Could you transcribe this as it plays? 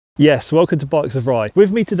Yes, welcome to Bikes of Rye.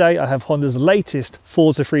 With me today I have Honda's latest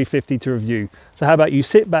Forza 350 to review. So how about you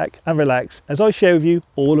sit back and relax as I share with you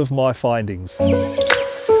all of my findings.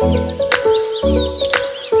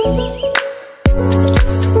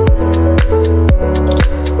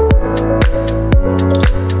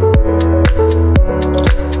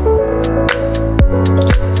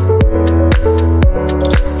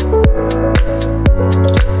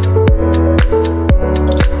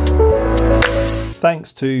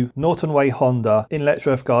 Thanks to Norton Way Honda in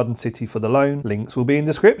Letchworth Garden City for the loan. Links will be in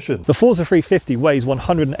description. The Forza 350 weighs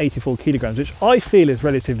 184 kilograms, which I feel is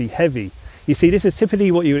relatively heavy. You see, this is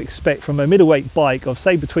typically what you would expect from a middleweight bike of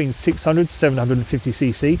say between 600 to 750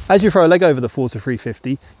 cc. As you throw a leg over the Forza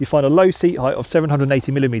 350, you find a low seat height of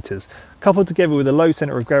 780 millimeters. Coupled together with a low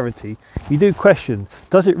center of gravity, you do question,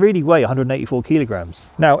 does it really weigh 184 kilograms?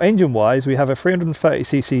 Now, engine wise, we have a 330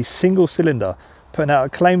 cc single cylinder, putting out a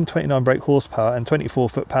claimed 29 brake horsepower and 24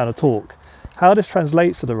 foot-pound of torque. How this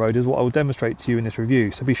translates to the road is what I will demonstrate to you in this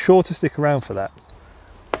review, so be sure to stick around for that.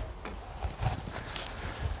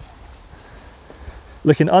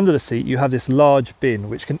 Looking under the seat, you have this large bin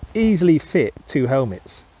which can easily fit 2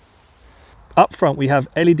 helmets. Up front we have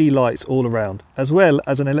LED lights all around, as well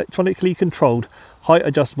as an electronically controlled height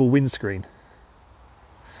adjustable windscreen.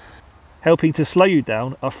 Helping to slow you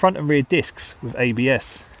down are front and rear discs with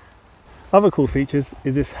ABS. Other cool features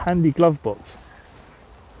is this handy glove box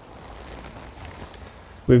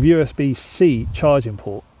with USB-C charging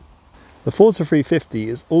port. The Forza 350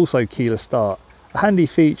 is also keyless start. A handy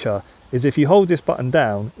feature is if you hold this button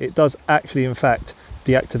down, it does actually in fact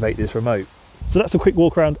deactivate this remote. So that's a quick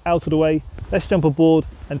walk around out of the way. Let's jump aboard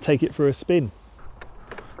and take it for a spin.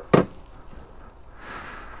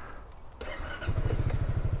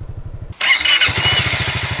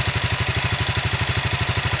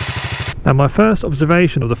 Now, my first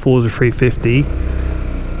observation of the Forza 350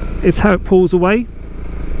 is how it pulls away.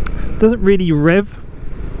 It doesn't really rev,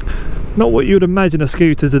 not what you would imagine a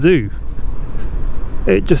scooter to do.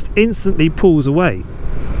 It just instantly pulls away,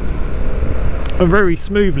 and very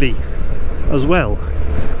smoothly as well.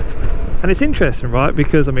 And it's interesting, right,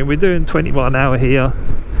 because I mean we're doing 20 miles an hour here,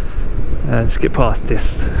 and just get past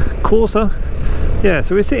this Corsa. Yeah,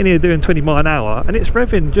 so we're sitting here doing 20 miles an hour and it's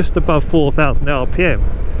revving just above 4,000 RPM.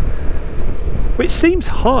 Which seems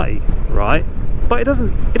high, right? But it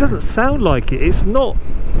doesn't sound like it. It's not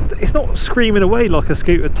screaming away like a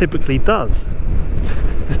scooter typically does.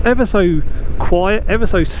 It's ever so quiet, ever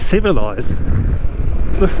so civilized.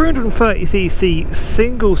 The 330cc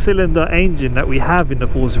single cylinder engine that we have in the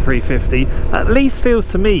Forza 350 at least feels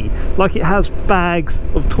to me like it has bags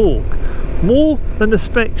of torque, more than the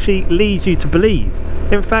spec sheet leads you to believe.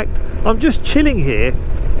 In fact, I'm just chilling here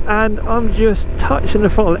and I'm just touching the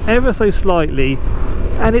throttle ever so slightly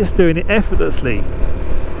and it's doing it effortlessly.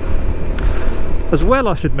 As well,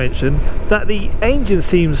 I should mention that the engine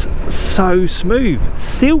seems so smooth,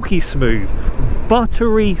 silky smooth,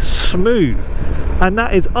 buttery smooth, and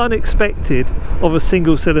that is unexpected of a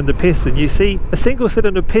single cylinder piston. You see, a single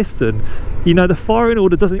cylinder piston, you know, the firing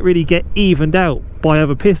order doesn't really get evened out by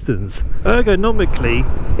other pistons. Ergonomically,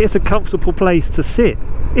 it's a comfortable place to sit.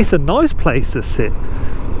 It's a nice place to sit.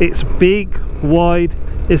 It's big, wide,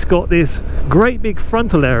 it's got this great big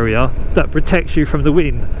frontal area that protects you from the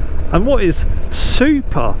wind. And what is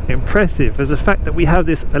super impressive is the fact that we have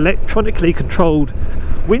this electronically controlled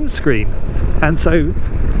windscreen. And so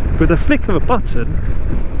with the flick of a button,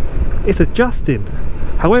 it's adjusting.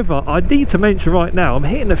 However, I need to mention right now, I'm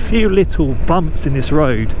hitting a few little bumps in this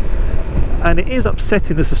road and it is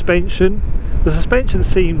upsetting the suspension. The suspension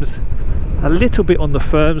seems a little bit on the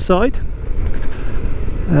firm side.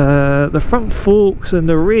 The front forks and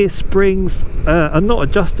the rear springs are not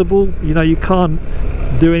adjustable. You know, you can't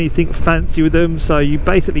do anything fancy with them, so you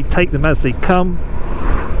basically take them as they come.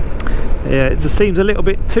 Yeah, it just seems a little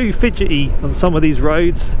bit too fidgety on some of these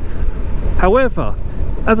roads. However,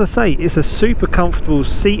 as I say, it's a super comfortable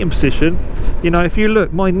seating position. You know, if you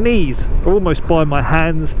look, my knees are almost by my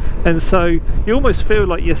hands, and so you almost feel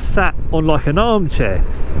like you're sat on like an armchair.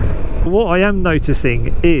 What I am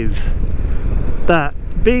noticing is that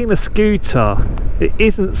being a scooter, it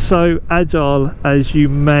isn't so agile as you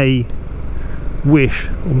may wish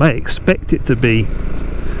or may expect it to be.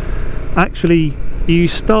 Actually, you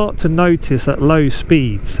start to notice at low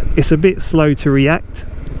speeds it's a bit slow to react.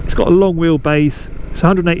 It's got a long wheelbase, it's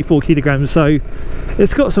 184 kilograms, so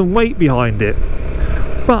it's got some weight behind it,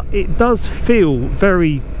 but it does feel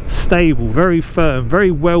very stable, very firm,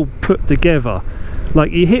 very well put together.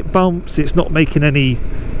 Like, you hit bumps, it's not making any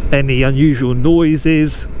unusual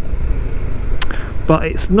noises, but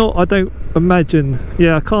it's not, I don't imagine,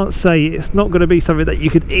 yeah, I can't say it's not going to be something that you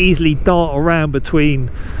could easily dart around between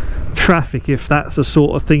traffic if that's the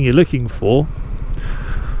sort of thing you're looking for.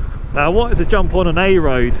 Now I wanted to jump on an A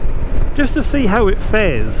road just to see how it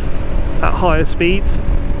fares at higher speeds.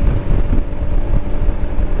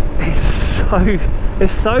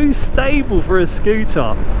 It's so stable for a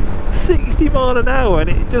scooter. 60 mile an hour, and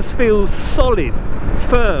it just feels solid,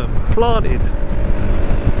 firm, planted.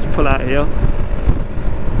 Let's pull out here.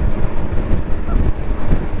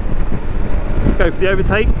 Let's go for the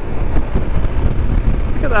overtake. Look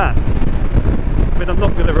at that. I mean, I'm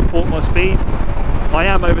not going to report my speed. I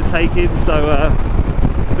am overtaking, so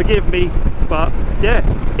forgive me, but yeah,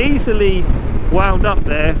 easily wound up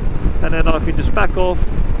there, and then I can just back off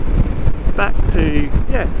back to,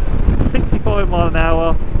 yeah, 65 mile an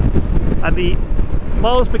hour, and the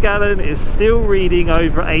miles per gallon is still reading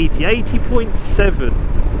over 80.7.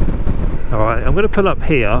 Alright, I'm going to pull up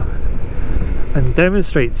here and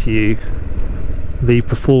demonstrate to you the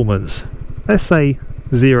performance. Let's say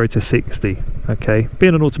 0 to 60. Okay,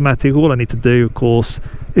 being an automatic, all I need to do, of course,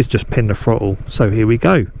 is just pin the throttle. So here we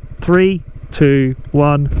go. 3, 2,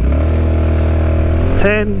 1.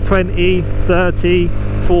 10, 20, 30,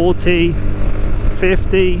 40,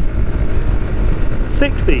 50,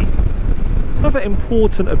 60. Another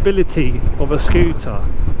important ability of a scooter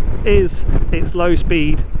is its low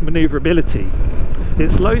speed manoeuvrability,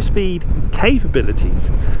 its low speed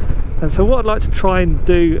capabilities. And so what I'd like to try and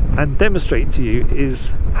do and demonstrate to you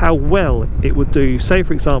is how well it would do, say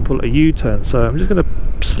for example, a U-turn. So I'm just going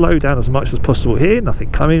to slow down as much as possible here,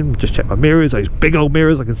 nothing coming, just check my mirrors, those big old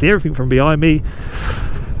mirrors, I can see everything from behind me.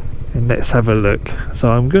 And let's have a look. So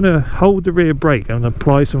I'm going to hold the rear brake and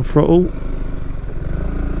apply some throttle.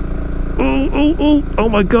 Oh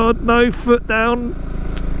my god, no, foot down.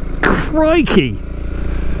 Crikey!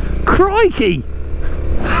 Crikey!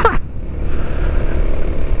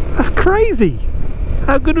 That's crazy!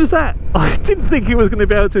 How good was that? I didn't think it was going to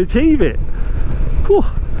be able to achieve it. Whew.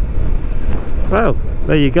 Well,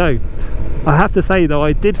 there you go. I have to say though,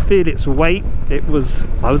 I did feel its weight. I was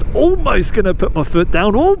almost going to put my foot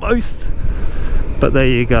down, almost. But there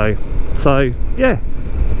you go. So yeah,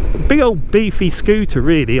 big old beefy scooter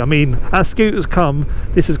really. I mean, as scooters come,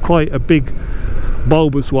 this is quite a big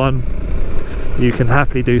bulbous one. You can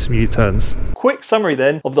happily do some U-turns. Quick summary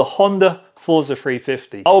then of the Honda Forza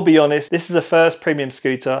 350. I'll be honest, this is the first premium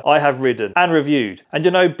scooter I have ridden and reviewed. And you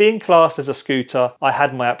know, being classed as a scooter, I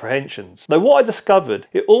had my apprehensions. Though what I discovered,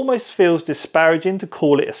 it almost feels disparaging to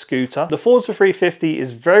call it a scooter. The Forza 350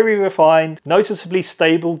 is very refined, noticeably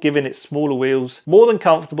stable given its smaller wheels, more than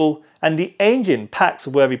comfortable, and the engine packs a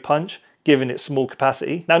worthy punch given its small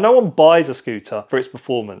capacity. Now, no one buys a scooter for its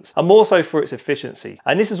performance, and more so for its efficiency.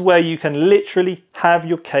 And this is where you can literally have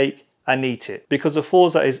your cake and eat it, because the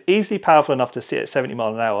Forza is easily powerful enough to sit at 70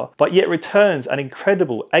 miles an hour, but yet returns an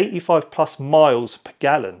incredible 85 plus miles per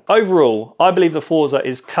gallon. Overall, I believe the Forza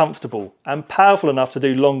is comfortable and powerful enough to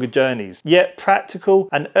do longer journeys, yet practical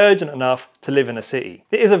and urgent enough to live in a city.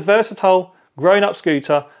 It is a versatile, grown-up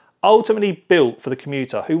scooter, ultimately built for the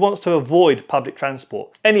commuter who wants to avoid public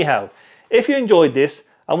transport. Anyhow, if you enjoyed this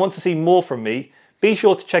and want to see more from me, be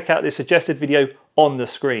sure to check out this suggested video on the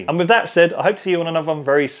screen. And with that said, I hope to see you on another one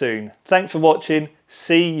very soon. Thanks for watching.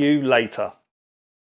 See you later.